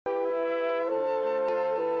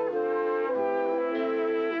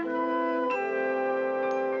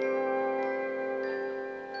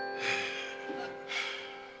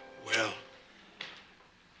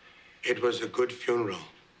It was a good funeral.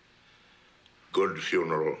 Good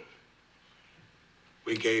funeral.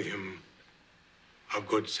 We gave him a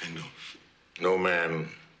good send-off. No man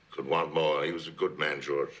could want more. He was a good man,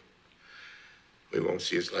 George. We won't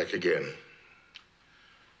see his like again.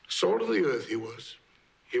 Salt of the earth he was.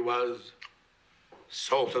 He was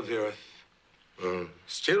salt of the earth.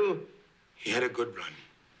 Still, he had a good run.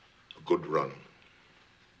 A good run.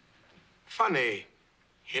 Funny,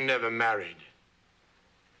 he never married.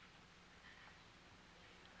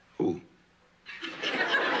 Who?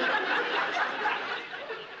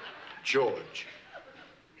 George.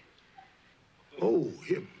 Oh,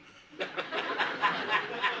 him.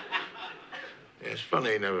 Yes,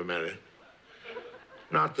 funny he never married.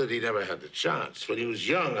 Not that he never had the chance. When he was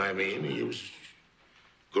young, I mean, he was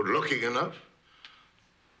good-looking enough.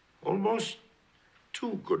 Almost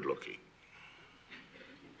too good-looking.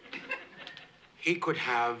 He could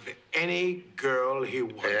have any girl he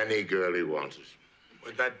wanted. Any girl he wanted.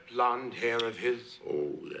 With that blonde hair of his.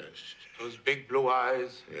 Oh, yes. Those big blue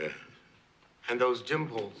eyes. Yeah. And those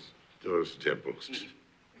dimples. Those dimples.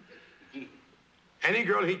 Any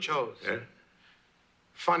girl he chose. Yeah?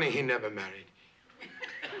 Funny he never married.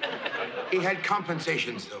 He had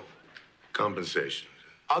compensations, though. Compensation.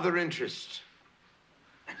 Other interests.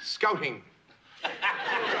 Scouting.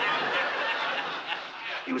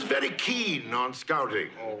 He was very keen on scouting.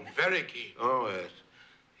 Oh, very keen. Oh, yes.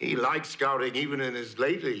 He liked scouting even in his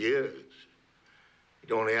later years.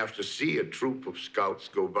 He'd only have to see a troop of scouts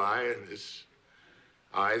go by and his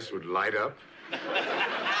eyes would light up.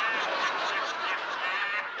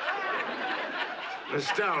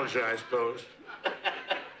 Nostalgia, I suppose.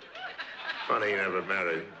 Funny he never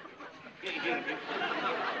married.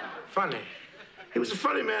 Funny. He was a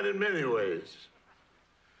funny man in many ways.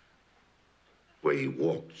 The way he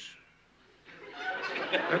walked.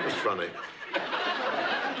 That was funny.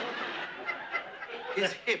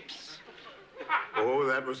 His hips. Oh,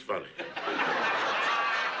 that was funny.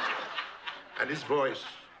 And his voice.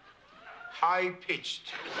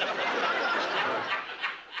 High-pitched.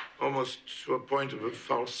 Almost to a point of a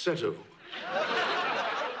falsetto.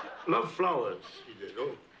 Loved flowers, he did.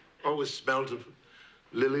 Oh, always smelled of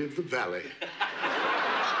lily of the valley.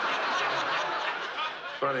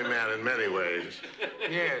 Funny man in many ways.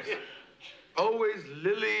 Yes. Always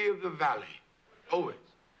lily of the valley. Always.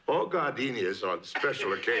 Or gardenias on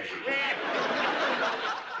special occasions.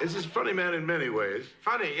 This is a funny man in many ways.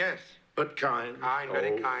 Funny, yes. But kind. Kind,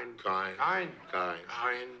 very kind. Kind. Kind. Kind.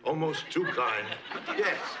 Kind. Almost too kind.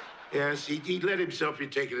 Yes. Yes, he'd let himself be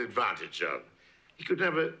taken advantage of. He could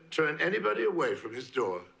never turn anybody away from his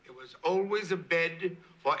door. There was always a bed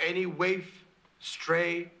for any waif,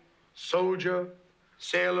 stray, soldier,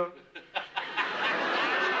 sailor.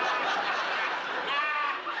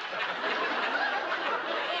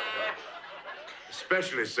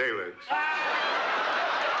 Especially sailors.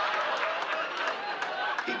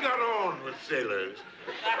 He got on with sailors.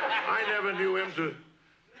 I never knew him to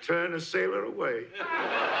turn a sailor away.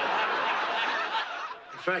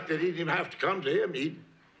 In fact, they didn't even have to come to him. He'd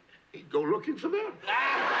go looking for them.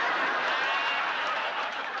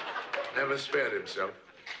 Never spared himself.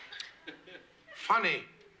 Funny,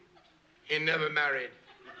 he never married.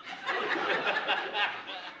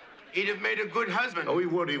 He'd have made a good husband. Oh, he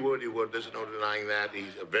would. There's no denying that.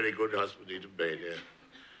 He's a very good husband he'd have made, yeah.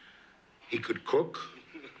 He could cook.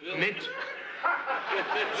 Knit.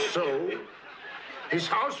 Sew. His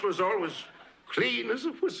house was always clean as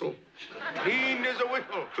a whistle. Clean as a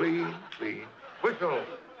whistle. Clean, clean. Whistle.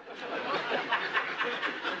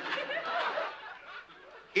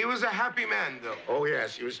 He was a happy man, though. Oh,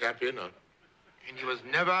 yes, he was happy enough. And he was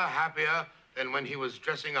never happier than when he was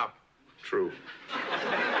dressing up. True.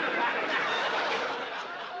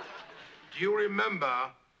 Do you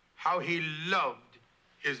remember how he loved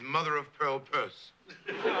his mother-of-pearl purse?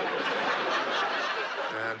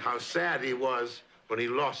 And how sad he was when he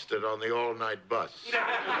lost it on the all-night bus.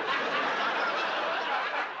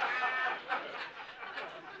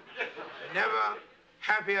 Never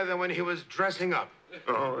happier than when he was dressing up.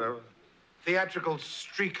 Oh, never. Theatrical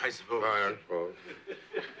streak, I suppose. I suppose.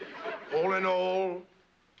 All in all,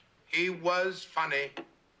 he was funny.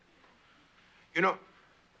 You know,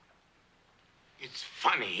 it's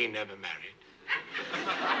funny he never married.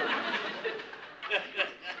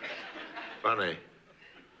 Funny.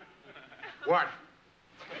 What?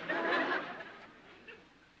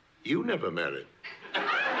 You never married.